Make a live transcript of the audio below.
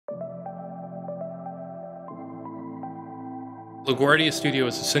LaGuardia Studio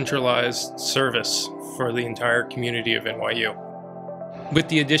is a centralized service for the entire community of NYU. With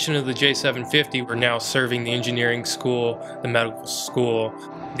the addition of the J750, we're now serving the engineering school, the medical school,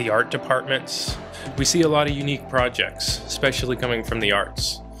 the art departments. We see a lot of unique projects, especially coming from the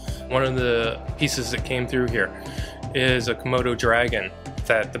arts. One of the pieces that came through here is a Komodo dragon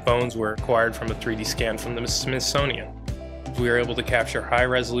that the bones were acquired from a 3D scan from the Smithsonian. We were able to capture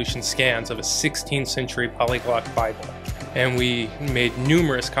high-resolution scans of a 16th century polyglot Bible. And we made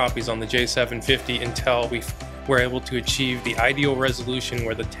numerous copies on the J750 until we were able to achieve the ideal resolution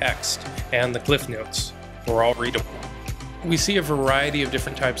where the text and the cliff notes were all readable. We see a variety of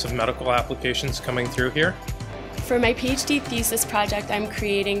different types of medical applications coming through here. For my PhD thesis project, I'm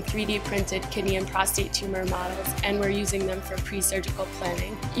creating 3D printed kidney and prostate tumor models, and we're using them for pre-surgical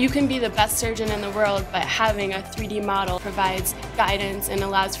planning. You can be the best surgeon in the world, but having a 3D model provides guidance and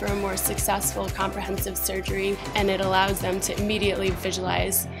allows for a more successful, comprehensive surgery, and it allows them to immediately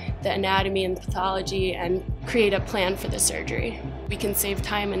visualize the anatomy and pathology and create a plan for the surgery. We can save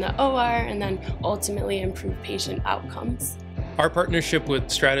time in the OR and then ultimately improve patient outcomes. Our partnership with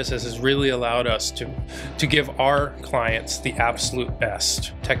Stratasys has really allowed us to give our clients the absolute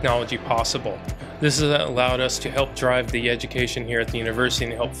best technology possible. This has allowed us to help drive the education here at the university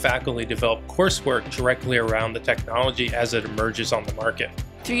and help faculty develop coursework directly around the technology as it emerges on the market.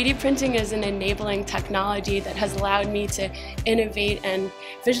 3D printing is an enabling technology that has allowed me to innovate and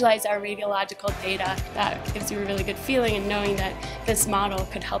visualize our radiological data. That gives you a really good feeling in knowing that this model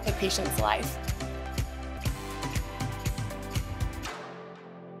could help a patient's life.